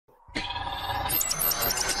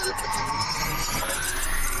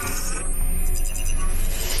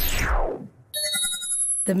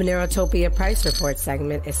The MoneroTopia Price Report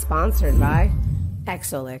segment is sponsored by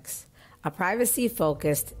Exolix, a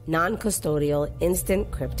privacy-focused, non-custodial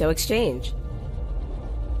instant crypto exchange.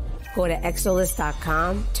 Go to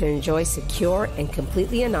exolix.com to enjoy secure and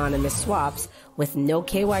completely anonymous swaps with no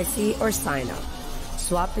KYC or sign-up.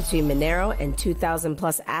 Swap between Monero and 2,000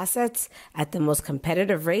 plus assets at the most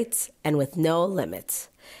competitive rates and with no limits.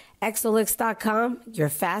 Exolix.com, your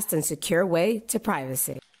fast and secure way to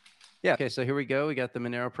privacy. Yeah, okay, so here we go. We got the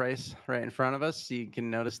Monero price right in front of us. So you can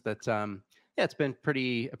notice that, yeah, it's been a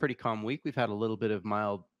pretty calm week. We've had a little bit of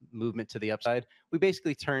mild movement to the upside. We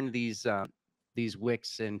basically turned these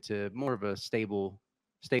wicks into more of a stable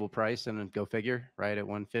price, and then go figure, right at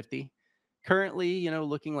 150. Currently, you know,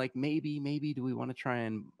 looking like maybe do we want to try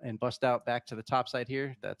and bust out back to the top side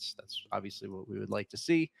here? That's obviously what we would like to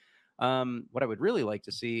see. What I would really like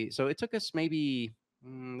to see, so it took us maybe,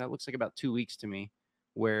 that looks like about 2 weeks to me,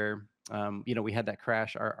 where you know, we had that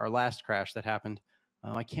crash, our last crash that happened.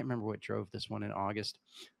 I can't remember what drove this one in August.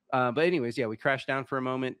 But anyways, yeah, we crashed down for a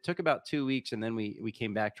moment, took about 2 weeks, and then we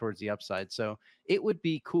came back towards the upside. So it would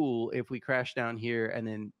be cool if we crash down here and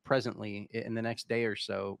then presently in the next day or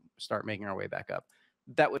so start making our way back up.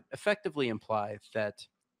 That would effectively imply that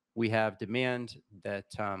we have demand that,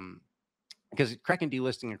 because Kraken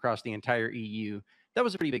delisting across the entire EU, that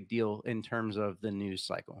was a pretty big deal in terms of the news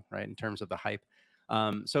cycle, right? In terms of the hype.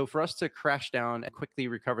 So for us to crash down and quickly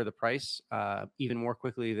recover the price, even more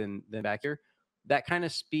quickly than back here, that kind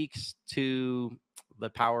of speaks to the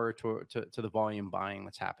power to the volume buying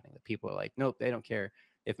that's happening. That people are like, nope, they don't care.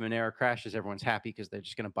 If Monero crashes, everyone's happy because they're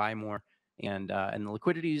just going to buy more, and the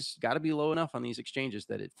liquidity's got to be low enough on these exchanges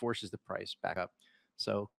that it forces the price back up.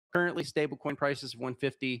 So currently, stablecoin prices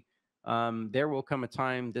 150. There will come a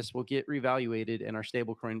time this will get revaluated, and our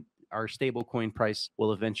stablecoin price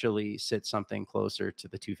will eventually sit something closer to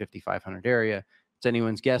the 250-500 area. It's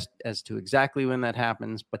anyone's guess as to exactly when that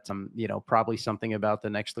happens, but you know, probably something about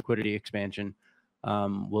the next liquidity expansion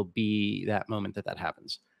will be that moment that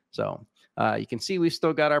happens. So you can see we've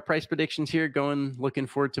still got our price predictions here going. Looking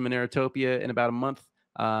forward to MoneroTopia in about a month.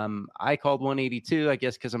 I called 182, I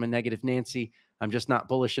guess, because I'm a negative Nancy. I'm just not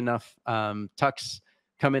bullish enough. Tux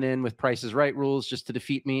coming in with prices right rules just to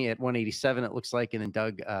defeat me at 187, it looks like, and then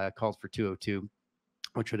Doug called for 202,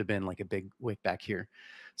 which would have been like a big wick back here.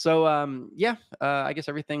 So yeah, I guess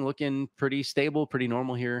everything looking pretty stable, pretty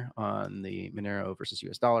normal here on the Monero versus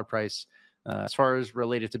US dollar price. As far as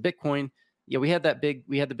related to Bitcoin, yeah, we had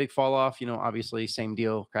the big fall off. You know, obviously same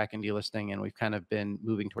deal, Kraken delisting, and we've kind of been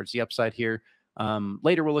moving towards the upside here.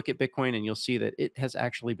 Later we'll look at Bitcoin, and you'll see that it has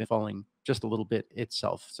actually been falling just a little bit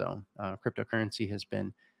itself. So cryptocurrency has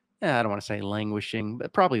been, yeah, I don't want to say languishing,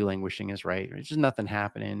 but probably languishing is right. There's just nothing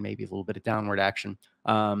happening, maybe a little bit of downward action.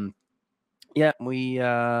 Yeah, we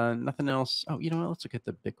nothing else. Oh, you know what? Let's look at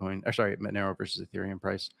the Bitcoin, or sorry, Monero versus Ethereum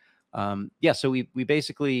price. Yeah, so we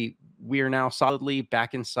basically, we are now solidly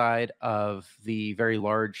back inside of the very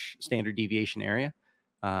large standard deviation area.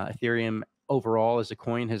 Ethereum overall as a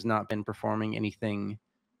coin has not been performing anything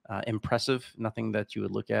impressive, nothing that you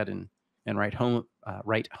would look at and write home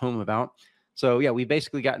about. So yeah, we've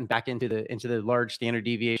basically gotten back into the large standard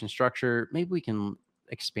deviation structure. Maybe we can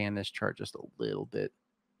expand this chart just a little bit,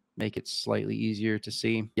 make it slightly easier to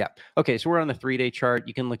see. Yeah. Okay. So we're on the 3-day chart.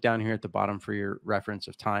 You can look down here at the bottom for your reference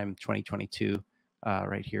of time, 2022,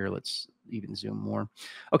 right here. Let's even zoom more.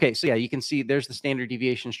 Okay. So yeah, you can see there's the standard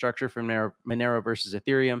deviation structure from Monero versus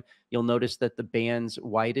Ethereum. You'll notice that the bands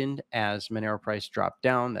widened as Monero price dropped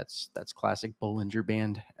down. That's classic Bollinger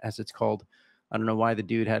Band, as it's called. I don't know why the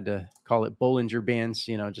dude had to call it Bollinger Bands,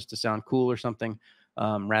 you know, just to sound cool or something,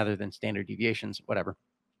 rather than standard deviations, whatever.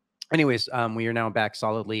 Anyways, we are now back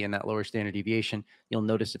solidly in that lower standard deviation. You'll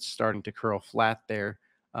notice it's starting to curl flat there.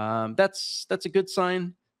 That's a good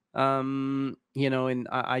sign. You know, and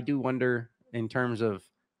I do wonder in terms of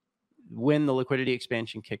when the liquidity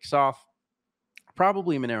expansion kicks off,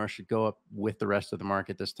 probably Monero should go up with the rest of the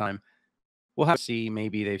market this time. We'll have to see.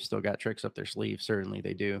 Maybe they've still got tricks up their sleeve. Certainly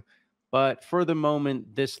they do. But for the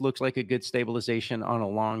moment, this looks like a good stabilization on a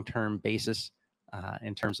long-term basis,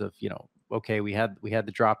 in terms of, you know, okay, we had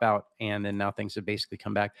the dropout, and then now things have basically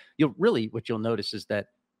come back. What you'll notice is that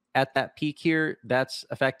at that peak here, that's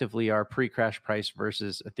effectively our pre-crash price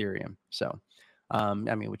versus Ethereum. So, I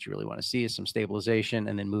mean, what you really want to see is some stabilization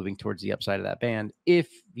and then moving towards the upside of that band. If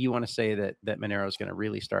you want to say that Monero is going to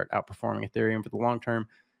really start outperforming Ethereum for the long term,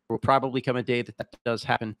 will probably come a day that does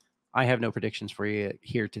happen. I have no predictions for you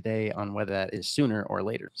here today on whether that is sooner or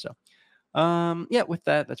later. So, yeah, with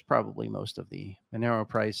that, that's probably most of the Monero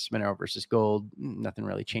price. Monero versus gold, nothing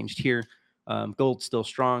really changed here. Gold's still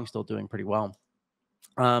strong, still doing pretty well.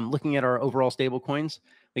 Looking at our overall stable coins,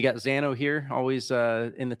 we got Xano here, always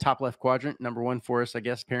in the top left quadrant, #1 for us, I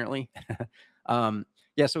guess, apparently.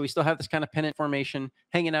 Yeah, so we still have this kind of pennant formation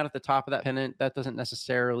hanging out at the top of that pennant. That doesn't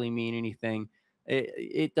necessarily mean anything.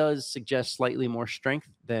 It does suggest slightly more strength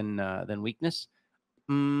than weakness.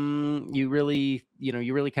 You really,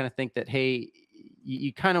 you really kind of think that, hey,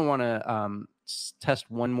 you kind of want to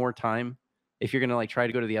test one more time if you're going to like try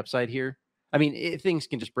to go to the upside here. I mean, things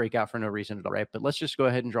can just break out for no reason at all, right? But let's just go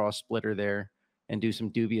ahead and draw a splitter there and do some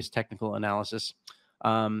dubious technical analysis.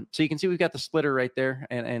 So you can see we've got the splitter right there,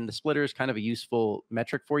 and the splitter is kind of a useful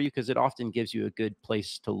metric for you because it often gives you a good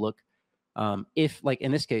place to look. If, like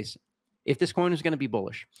in this case, if this coin is going to be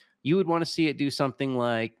bullish, you would want to see it do something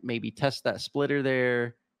like maybe test that splitter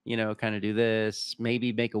there, kind of do this,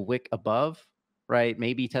 maybe make a wick above, right?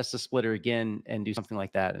 Maybe test the splitter again and do something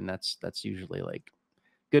like that. And that's usually like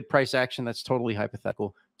good price action. That's totally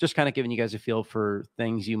hypothetical. Just kind of giving you guys a feel for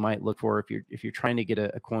things you might look for if you're trying to get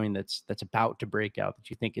a coin that's about to break out,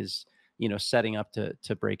 that you think is, setting up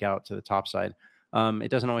to break out to the top side.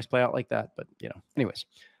 It doesn't always play out like that, but anyways.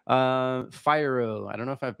 Firo. I don't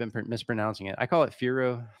know if I've been mispronouncing it. I call it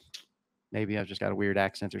Firo. Maybe I've just got a weird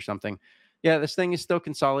accent or something. Yeah, this thing is still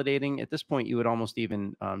consolidating. At this point, you would almost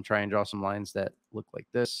even try and draw some lines that look like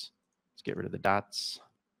this. Let's get rid of the dots.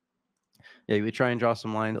 Yeah, you would try and draw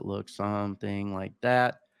some line that looks something like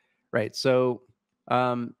that. Right. So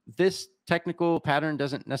this technical pattern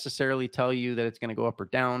doesn't necessarily tell you that it's going to go up or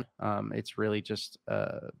down. It's really just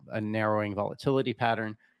a narrowing volatility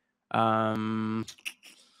pattern.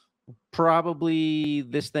 Probably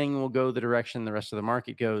this thing will go the direction the rest of the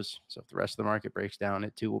market goes. So if the rest of the market breaks down,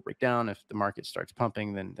 it too will break down. If the market starts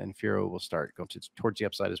pumping, then Firo will start going towards the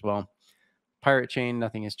upside as well. Pirate chain,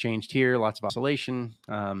 nothing has changed here. Lots of oscillation.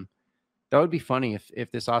 That would be funny if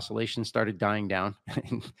this oscillation started dying down.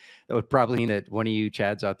 That would probably mean that one of you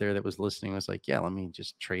Chads out there that was listening was like, yeah, let me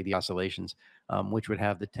just trade the oscillations, which would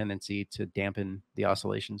have the tendency to dampen the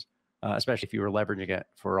oscillations, especially if you were leveraging it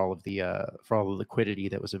for all of the liquidity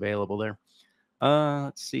that was available there.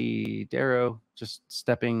 Let's see, Darrow just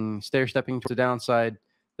stair stepping to the downside,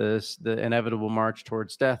 the inevitable march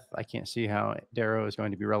towards death. I can't see how Darrow is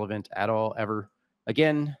going to be relevant at all ever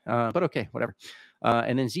again, but okay, whatever.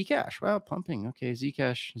 And then Zcash, wow, pumping. Okay,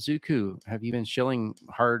 Zcash, Zuku, have you been shilling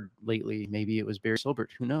hard lately? Maybe it was Barry Silbert,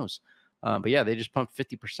 who knows? But yeah, they just pumped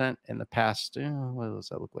 50% in the past, what does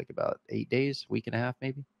that look like, about 8 days, week and a half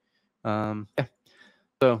maybe? Yeah.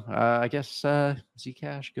 So I guess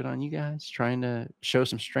Zcash, good on you guys, trying to show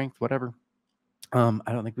some strength, whatever. I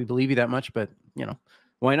don't think we believe you that much, but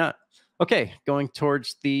why not? Okay, going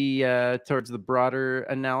towards the broader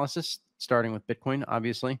analysis, starting with Bitcoin,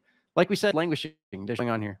 obviously. Like we said, languishing, there's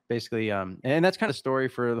going on here, basically. And that's kind of story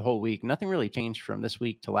for the whole week. Nothing really changed from this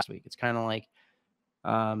week to last week. It's kind of like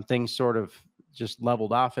things sort of just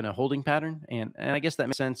leveled off in a holding pattern. And I guess that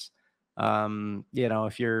makes sense.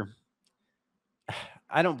 If you're,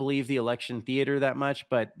 I don't believe the election theater that much,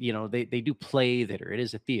 but they do play theater. It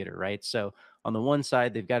is a theater, right? So on the one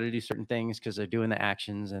side, they've got to do certain things because they're doing the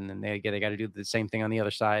actions, and then they got to do the same thing on the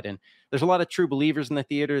other side. And there's a lot of true believers in the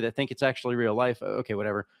theater that think it's actually real life. Okay,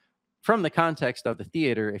 whatever. From the context of the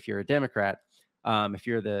theater, if you're a Democrat, if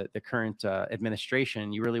you're the current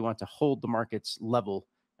administration, you really want to hold the markets level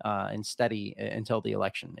and steady until the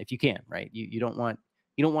election, if you can, right? You don't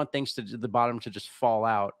want things to the bottom to just fall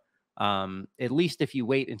out. At least if you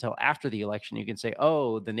wait until after the election, you can say,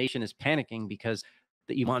 oh, the nation is panicking because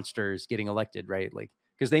the monster is getting elected, right? Like,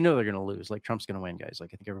 because they know they're going to lose. Like, Trump's going to win, guys. Like,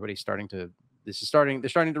 I think everybody's they're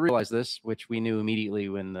starting to realize this, which we knew immediately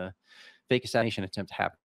when the fake assassination attempt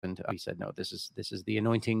happened. We said, no, this is the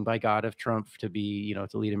anointing by God of Trump to be,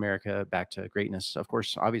 to lead America back to greatness, of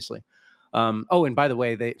course, obviously. Oh, and by the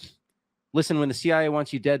way, listen, when the CIA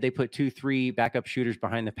wants you dead, they put 2-3 backup shooters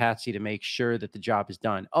behind the patsy to make sure that the job is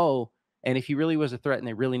done. Oh, and if he really was a threat and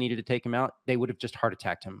they really needed to take him out, they would have just heart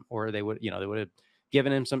attacked him, or they would have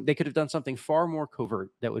given him they could have done something far more covert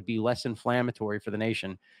that would be less inflammatory for the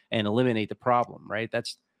nation and eliminate the problem, right?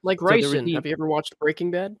 That's like Ryson. Have you ever watched Breaking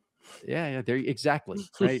Bad? Yeah, there exactly,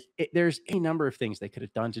 right? There's a number of things they could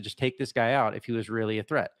have done to just take this guy out if he was really a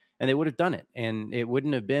threat, and they would have done it, and it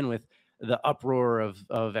wouldn't have been with the uproar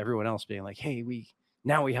of everyone else being like, "Hey, we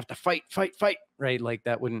have to fight," right? Like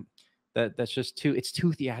that's just it's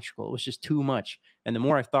too theatrical. It was just too much. And the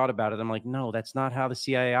more I thought about it, I'm like, no, that's not how the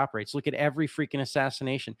CIA operates. Look at every freaking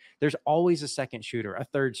assassination. There's always a second shooter, a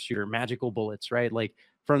third shooter, magical bullets, right? Like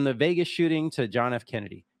from the Vegas shooting to John F.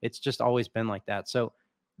 Kennedy, it's just always been like that. So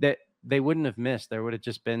that they wouldn't have missed. There would have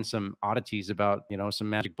just been some oddities about, some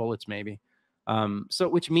magic bullets maybe. So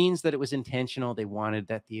which means that it was intentional. They wanted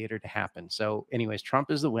that theater to happen. So anyways, Trump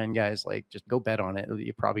is the win, guys. Like, just go bet on it.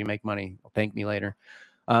 You probably make money. Thank me later.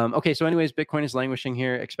 Okay, so anyways, Bitcoin is languishing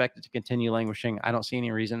here. Expect it to continue languishing. I don't see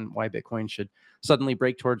any reason why Bitcoin should suddenly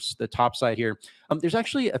break towards the top side here. There's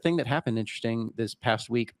actually a thing that happened interesting this past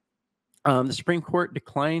week. The Supreme Court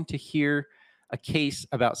declined to hear a case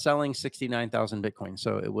about selling 69,000 Bitcoin.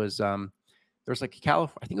 So it was there was like I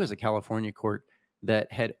think it was a California court that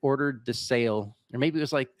had ordered the sale, or maybe it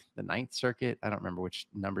was like the Ninth Circuit. I don't remember which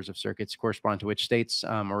numbers of circuits correspond to which states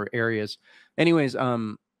or areas. Anyways,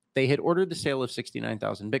 they had ordered the sale of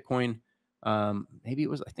 69,000 Bitcoin. Maybe it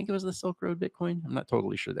was, I think it was the Silk Road Bitcoin. I'm not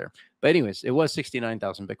totally sure there. But anyways, it was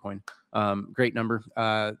 69,000 Bitcoin. Great number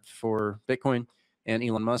for Bitcoin and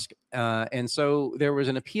Elon Musk. And so there was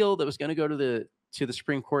an appeal that was going to go to the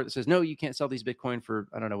Supreme Court that says, no, you can't sell these Bitcoin for,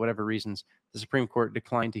 I don't know, whatever reasons. The Supreme Court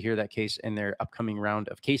declined to hear that case in their upcoming round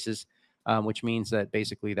of cases, which means that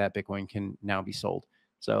basically that Bitcoin can now be sold.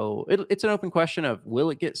 So it's an open question of,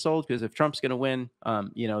 will it get sold? Because if Trump's going to win,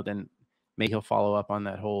 then maybe he'll follow up on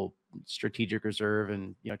that whole strategic reserve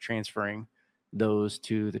and, transferring those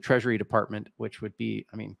to the Treasury Department, which would be,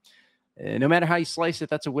 I mean, no matter how you slice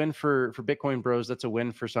it, that's a win for Bitcoin bros. That's a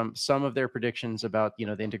win for some of their predictions about, the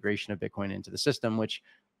integration of Bitcoin into the system, which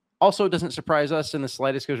also doesn't surprise us in the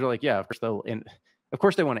slightest, because we're like, yeah, of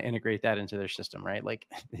course they want to integrate that into their system, right? Like,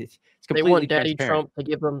 it's completely they want Daddy transparent. Trump to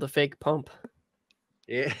give them the fake pump.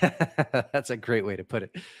 Yeah, that's a great way to put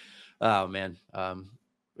it. Oh man,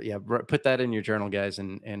 yeah, put that in your journal, guys,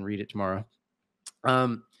 and read it tomorrow.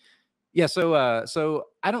 Yeah, so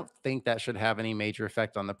I don't think that should have any major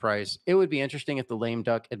effect on the price. It would be interesting if the lame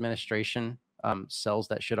duck administration sells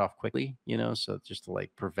that shit off quickly, so just to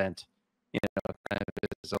like prevent, kind of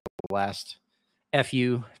as a last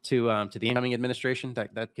FU to the incoming administration.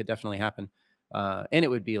 That could definitely happen, and it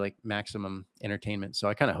would be like maximum entertainment. So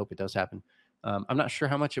I kind of hope it does happen. I'm not sure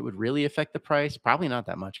how much it would really affect the price. Probably not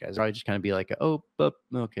that much, guys. Probably just kind of be like, oh, but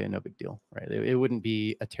okay, no big deal, right? It wouldn't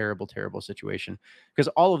be a terrible, terrible situation, because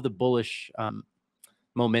all of the bullish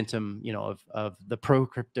momentum, of the pro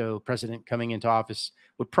crypto president coming into office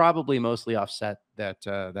would probably mostly offset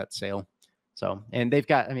that sale. So, and they've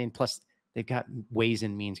got, plus they've got ways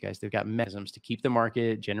and means, guys. They've got mechanisms to keep the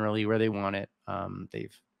market generally where they want it.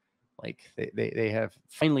 They have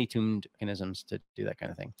finely tuned mechanisms to do that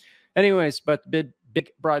kind of thing. Anyways, but big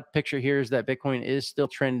broad picture here is that Bitcoin is still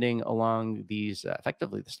trending along these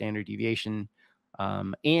effectively the standard deviation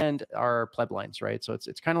and our pleb lines, right? So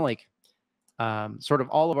it's kind of like sort of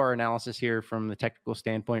all of our analysis here from the technical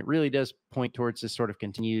standpoint really does point towards this sort of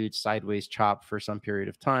continued sideways chop for some period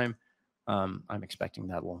of time. I'm expecting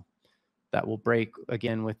that will break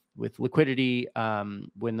again with liquidity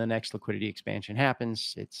when the next liquidity expansion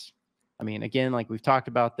happens. Again, like we've talked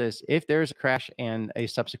about this, if there's a crash and a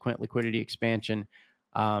subsequent liquidity expansion,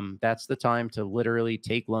 that's the time to literally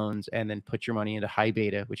take loans and then put your money into high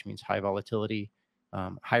beta, which means high volatility,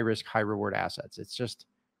 high risk, high reward assets. It's just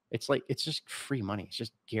free money. It's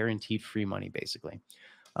just guaranteed free money, basically.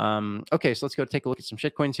 Okay, so let's go take a look at some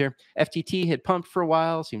shitcoins here. FTT had pumped for a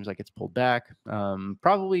while. Seems like it's pulled back.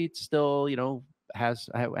 Probably still, we're not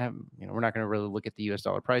going to really look at the US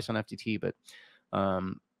dollar price on FTT, but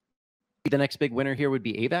the next big winner here would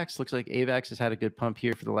be AVAX. Looks like AVAX has had a good pump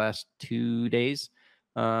here for the last 2 days.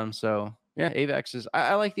 So yeah, AVAX is,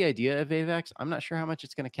 I like the idea of AVAX. I'm not sure how much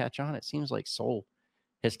it's going to catch on. It seems like Sol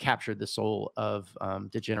has captured the soul of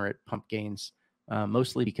degenerate pump gains,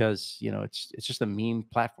 mostly because, it's just a meme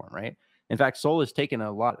platform, right? In fact, Sol has taken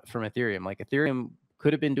a lot from Ethereum. Like, Ethereum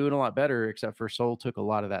could have been doing a lot better, except for Sol took a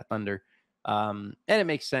lot of that thunder. And it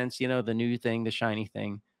makes sense, the new thing, the shiny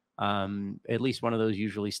thing. At least one of those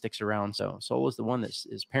usually sticks around. So Sol is the one that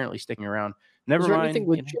is apparently sticking around. Never mind. Anything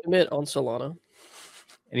legitimate on Solana?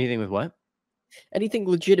 Anything with what? Anything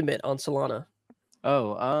legitimate on Solana?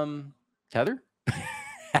 Oh, Tether?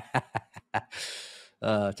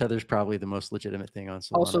 Tether's probably the most legitimate thing on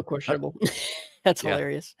Solana. Also questionable. That's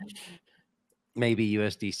hilarious. Maybe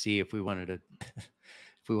USDC if we wanted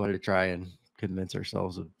to try and convince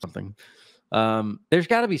ourselves of something. There's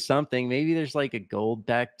got to be something. Maybe there's like a gold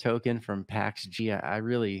backed token from PaxG. I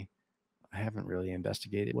haven't really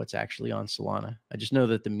investigated what's actually on Solana. I just know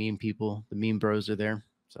that the meme bros are there.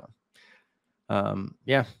 So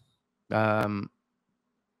yeah.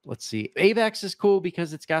 Let's see. AVAX is cool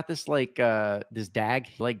because it's got this like this DAG,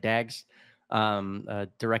 like DAGs,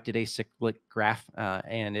 directed acyclic graph,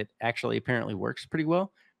 and it actually apparently works pretty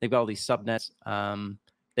well. They've got all these subnets.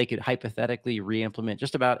 They could hypothetically re-implement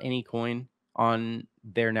just about any coin on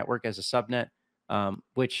their network as a subnet,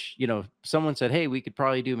 which, someone said, hey, we could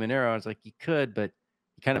probably do Monero. I was like, you could, but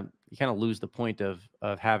you kind of you kind of lose the point of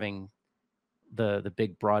having the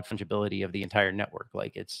big broad fungibility of the entire network.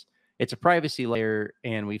 Like it's a privacy layer,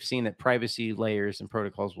 and we've seen that privacy layers and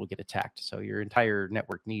protocols will get attacked. So your entire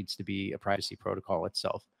network needs to be a privacy protocol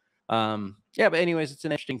itself. Yeah, but anyways, it's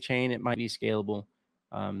an interesting chain. It might be scalable.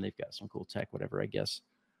 They've got some cool tech, whatever, I guess.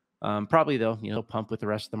 Probably though, they'll pump with the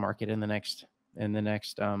rest of the market in the next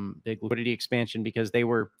big liquidity expansion, because they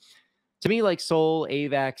were, to me, like Sol,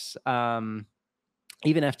 AVAX,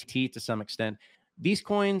 even FTT to some extent. These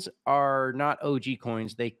coins are not OG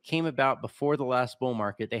coins. They came about before the last bull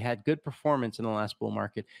market. They had good performance in the last bull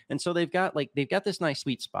market. And so they've got this nice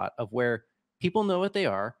sweet spot of where people know what they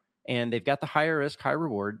are, and they've got the higher risk, high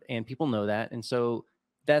reward, and people know that. And so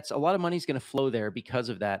that's a lot of money is going to flow there because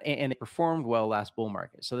of that. And it performed well last bull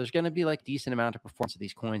market. So there's going to be like decent amount of performance of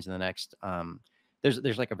these coins in the next,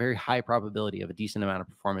 there's like a very high probability of a decent amount of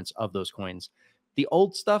performance of those coins. The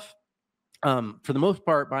old stuff, for the most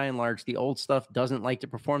part, by and large, the old stuff doesn't like to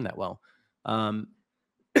perform that well. What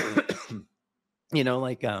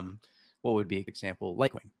would be an example?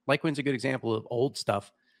 Litecoin. Litecoin's a good example of old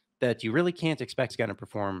stuff that you really can't expect is going to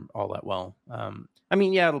perform all that well. I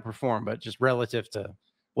mean, yeah, it'll perform, but just relative to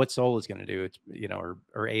what Sol is going to do, it's, or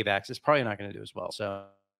AVAX, it's probably not going to do as well. So,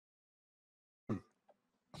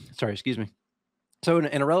 sorry, excuse me. So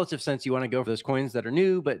in a relative sense, you want to go for those coins that are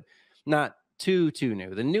new, but not too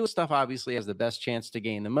new. The newest stuff obviously has the best chance to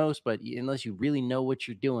gain the most, but unless you really know what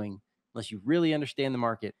you're doing, unless you really understand the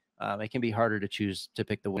market, it can be harder to choose to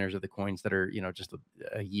pick the winners of the coins that are, just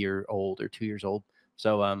a year old or 2 years old.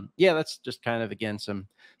 So yeah, that's just kind of, again, some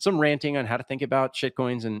ranting on how to think about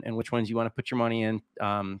shitcoins and which ones you want to put your money in.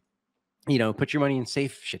 Put your money in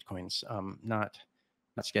safe shitcoins, not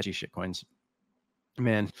sketchy shitcoins.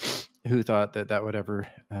 Man, who thought that would ever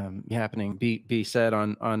happening be said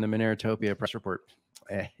on the MoneroTopia press report?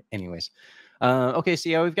 Anyways, okay, so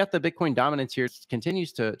yeah, we've got the Bitcoin dominance here. It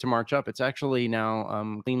continues to march up. It's actually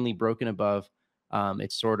now cleanly broken above.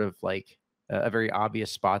 It's sort of like a very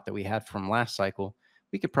obvious spot that we had from last cycle.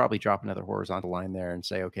 We could probably drop another horizontal line there and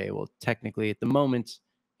say, okay, well, technically at the moment,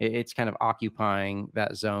 it's kind of occupying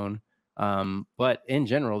that zone. But in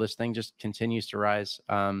general, this thing just continues to rise.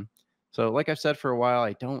 So like I've said for a while,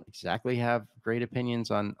 I don't exactly have great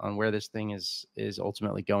opinions on where this thing is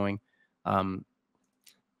ultimately going.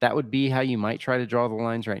 That would be how you might try to draw the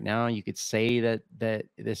lines right now. You could say that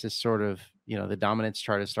this is sort of, the dominance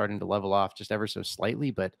chart is starting to level off just ever so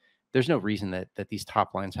slightly, but there's no reason that these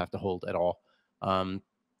top lines have to hold at all. And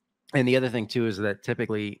the other thing too is that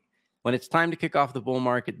typically when it's time to kick off the bull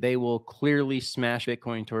market, they will clearly smash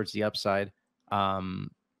Bitcoin towards the upside.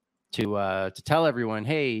 To tell everyone,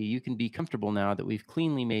 hey, you can be comfortable now that we've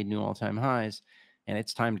cleanly made new all-time highs, and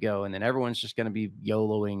it's time to go. And then everyone's just going to be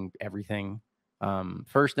YOLOing everything,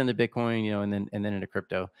 first into Bitcoin, and then into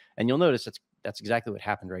crypto. And you'll notice that's exactly what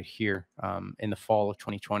happened right here in the fall of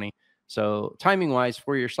 2020. So timing-wise,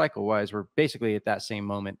 4-year cycle-wise, we're basically at that same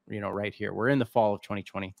moment, right here. We're in the fall of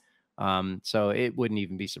 2020. So it wouldn't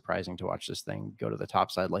even be surprising to watch this thing go to the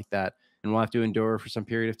top side like that. And we'll have to endure for some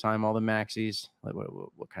period of time all the maxis.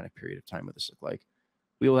 What kind of period of time would this look like?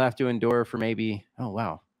 We will have to endure for maybe,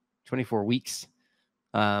 24 weeks.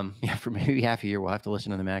 For maybe half a year, we'll have to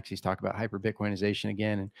listen to the maxis talk about hyper Bitcoinization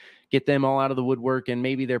again and get them all out of the woodwork. And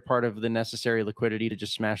maybe they're part of the necessary liquidity to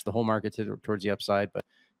just smash the whole market towards the upside. But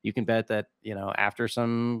you can bet that, after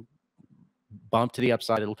some bump to the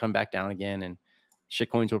upside, it'll come back down again, and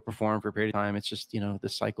shitcoins will perform for a period of time. It's just, the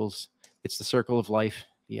cycles, it's the circle of life,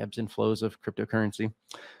 the ebbs and flows of cryptocurrency.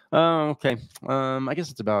 Okay. I guess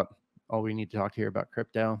it's about all we need to talk here about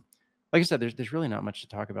crypto. Like I said, there's really not much to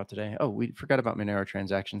talk about today. Oh, we forgot about Monero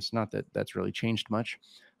transactions. Not that that's really changed much.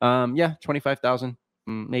 Yeah, 25,000,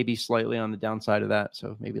 maybe slightly on the downside of that.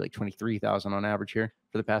 So maybe like 23,000 on average here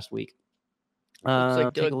for the past week. Looks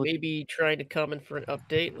like Doug may be trying to come in for an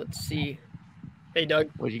update. Let's see. Hey, Doug.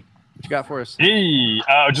 What you got for us? Hey,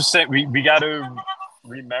 just saying we got to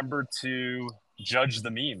remember to judge the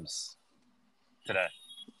memes today.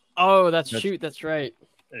 Oh, that's right.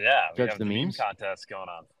 Yeah, we Judge have the memes meme contest going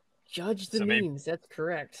on. Judge the memes. That's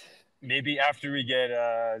correct. Maybe after we get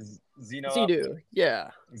Zeno,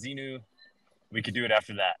 Zenu, we could do it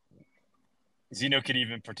after that. Zeno could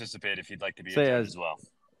even participate if he'd like to be a judge as well.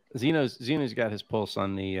 Zeno's got his pulse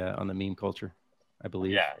on the meme culture, I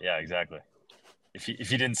believe. Yeah, exactly. If he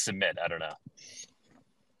didn't submit, I don't know.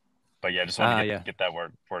 But yeah, just want to get that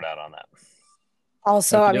word out on that.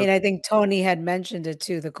 Also, I mean, I think Tony had mentioned it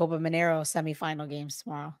too, the Copa Monero semifinal games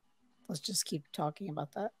tomorrow. Let's just keep talking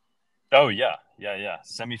about that. Oh, yeah.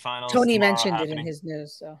 Semifinals. Tony mentioned it in his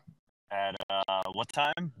news. So at what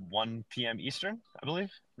time? 1 p.m. Eastern, I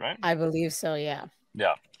believe, right? I believe so, yeah.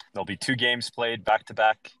 Yeah, there'll be 2 games played back to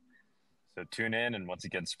back. So tune in and once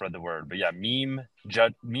again spread the word. But yeah,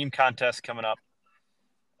 meme contest coming up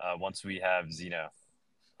once we have Zeno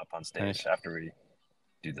up on stage after we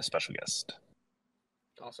do the special guest.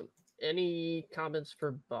 Awesome. Any comments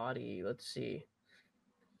for Body? Let's see.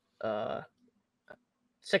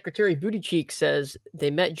 Secretary Booty Cheek says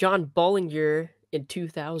they met John Bollinger in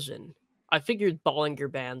 2000. I figured Bollinger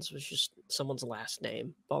Bands was just someone's last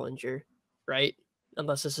name, Bollinger, right?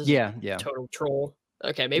 Unless this is a total troll.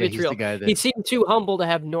 Okay, maybe it's real. He seemed too humble to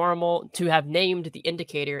have named the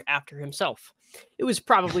indicator after himself. It was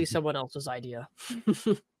probably someone else's idea.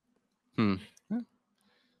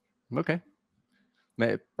 Okay.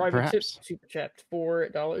 Private tip, super chat,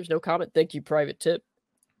 $4. No comment. Thank you, private tip.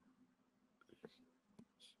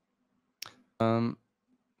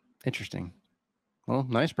 Interesting. Well,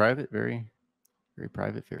 nice private, very, very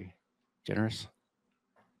private, very generous.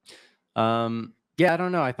 Yeah, I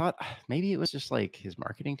don't know. I thought maybe it was just like his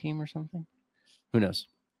marketing team or something. Who knows?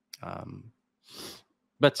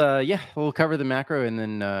 But yeah, we'll cover the macro and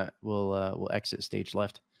then we'll exit stage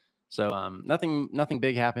left. So nothing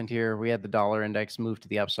big happened here. We had the dollar index move to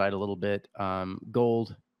the upside a little bit.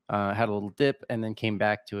 Gold had a little dip and then came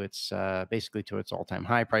back to its basically to its all-time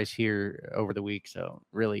high price here over the week. So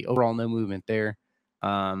really overall no movement there.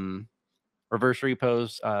 Reverse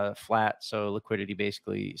repos flat, so liquidity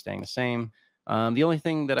basically staying the same. The only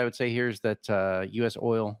thing that I would say here is that U.S.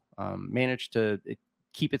 oil managed to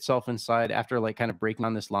keep itself inside after like kind of breaking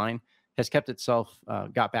on this line, has kept itself,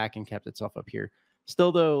 got back and kept itself up here.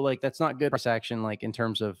 Still though, like that's not good price action, like in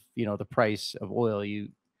terms of, the price of oil. You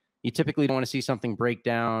typically don't want to see something break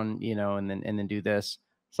down, and then do this.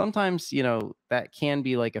 Sometimes, that can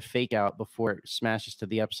be like a fake out before it smashes to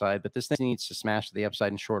the upside, but this thing needs to smash to the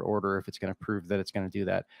upside in short order if it's going to prove that it's going to do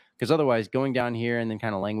that. Because otherwise going down here and then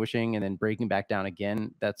kind of languishing and then breaking back down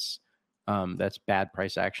again, that's bad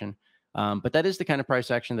price action. But that is the kind of price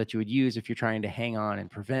action that you would use if you're trying to hang on and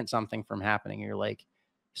prevent something from happening. You're like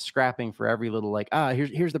scrapping for every little like,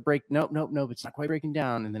 here's the break. Nope. It's not quite breaking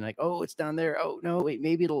down. And then like, oh, it's down there. Oh no, wait,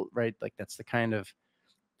 maybe it'll right. Like that's the kind of,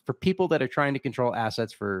 for people that are trying to control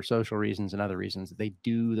assets for social reasons and other reasons, they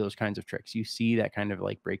do those kinds of tricks. You see that kind of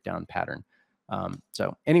like breakdown pattern.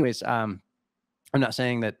 So anyways, I'm not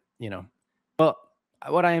saying that, well,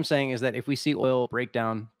 what I am saying is that if we see oil break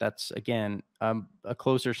down, that's again, a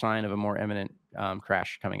closer sign of a more imminent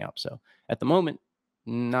crash coming up. So at the moment,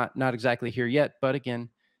 not exactly here yet, but again,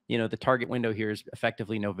 the target window here is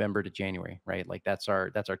effectively November to January, right? Like that's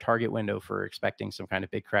our target window for expecting some kind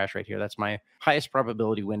of big crash right here. That's my highest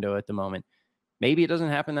probability window at the moment. Maybe it doesn't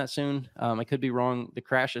happen that soon. I could be wrong. The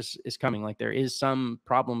crash is coming. Like there is some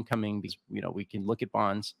problem coming because, we can look at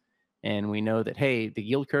bonds and we know that, hey, the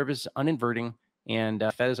yield curve is uninverting and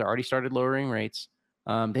Fed has already started lowering rates.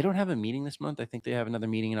 They don't have a meeting this month. I think they have another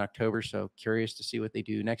meeting in October. So curious to see what they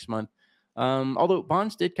do next month. Although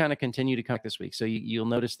bonds did kind of continue to come back this week. So you'll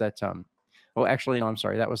notice that, well, actually, no, I'm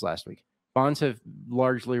sorry. That was last week. Bonds have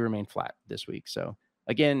largely remained flat this week. So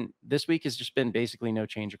again, this week has just been basically no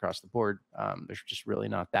change across the board. There's just really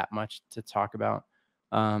not that much to talk about.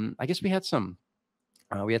 I guess we had some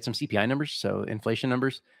CPI numbers. So inflation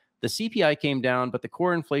numbers. The CPI came down, but the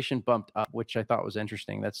core inflation bumped up, which I thought was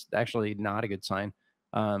interesting. That's actually not a good sign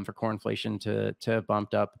for core inflation to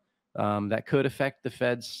bumped up. That could affect the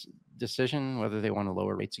Fed's decision whether they want to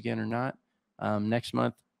lower rates again or not next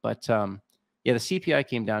month. But yeah, the CPI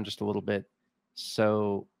came down just a little bit.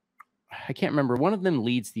 So I can't remember. One of them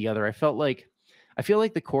leads the other. I feel like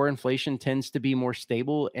the core inflation tends to be more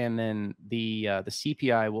stable, and then the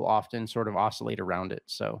CPI will often sort of oscillate around it.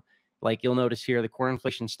 So like you'll notice here, the core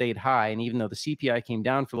inflation stayed high, and even though the CPI came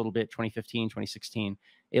down for a little bit, 2015, 2016,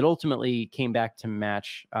 it ultimately came back to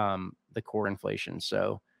match the core inflation.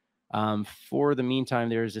 So for the meantime,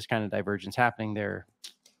 there's this kind of divergence happening there.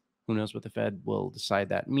 Who knows what the Fed will decide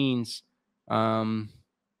that means.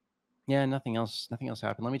 Yeah, nothing else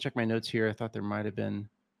happened. Let me check my notes here. I thought there might have been,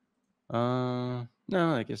 no,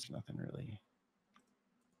 I guess nothing really.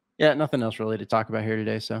 Yeah, nothing else really to talk about here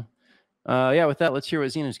today. So yeah, with that, let's hear what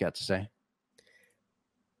Xeno's got to say.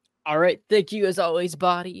 All right. Thank you as always,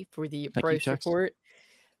 Body, for the price report.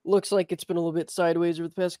 Looks like it's been a little bit sideways over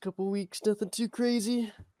the past couple of weeks. Nothing too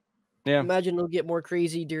crazy. Yeah. Imagine it'll get more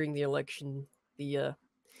crazy during the election. The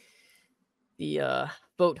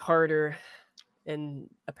vote harder, and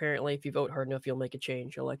apparently, if you vote hard enough, you'll make a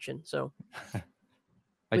change election. So,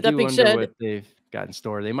 with that being said, what they've got in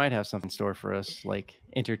store. They might have something in store for us, like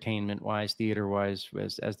entertainment-wise, theater-wise,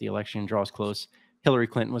 as the election draws close. Hillary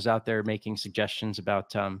Clinton was out there making suggestions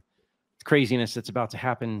about craziness that's about to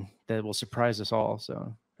happen that will surprise us all.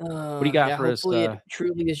 So What do you got for us? Hopefully, it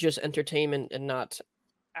truly is just entertainment and not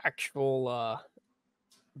actual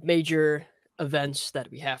major events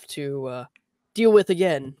that we have to deal with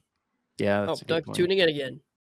again. Yeah, that's a good Doug, point. tuning in again.